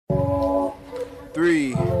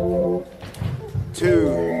3,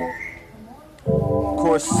 2,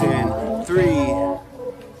 course in 3,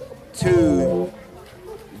 2,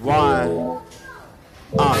 1.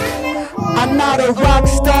 I'm not a rock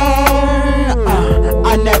star.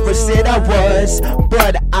 I never said I was,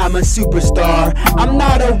 but I'm a superstar. I'm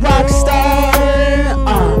not a rock star.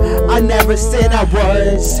 I never said I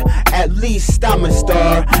was, at least I'm a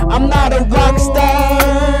star. I'm not a rock star.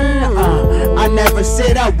 I never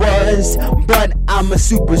said I was, but I'm a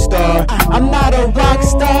superstar. I'm not a rock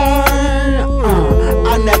star.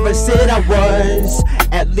 I never said I was,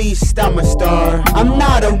 at least I'm a star. I'm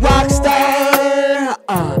not a rock star.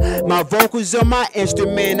 My vocals are my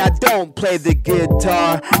instrument, I don't play the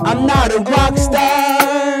guitar. I'm not a rock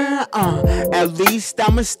star. At least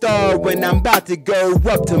I'm a star when I'm about to go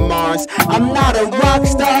up to Mars. I'm not a rock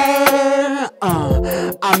star.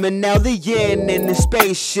 I'm an alien in a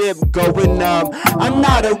spaceship going up. I'm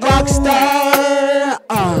not a rock star.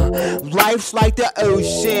 Life's like the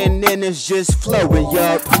ocean and it's just flowing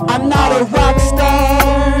up. I'm not a rock star.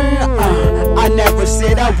 I never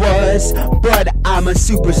said I was, but I'm a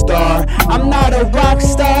superstar. I'm not a rock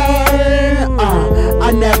star.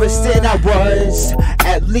 I never said I was,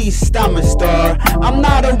 at least I'm a star. I'm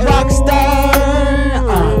not a rock star.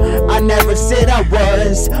 I never said I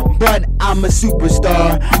was, but I'm a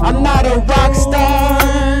superstar. I'm not a rock star.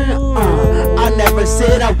 I never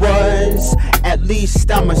said I was, at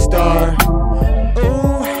least I'm a star.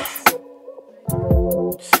 Ooh.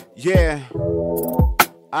 Yeah.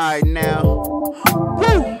 Alright now.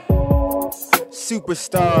 Woo!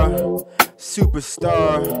 Superstar.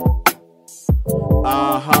 Superstar.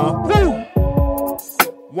 Woo!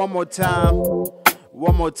 One more time.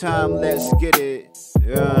 One more time. Let's get it.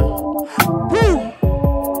 Yeah. Woo!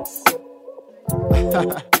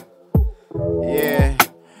 Yeah.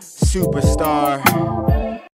 Superstar.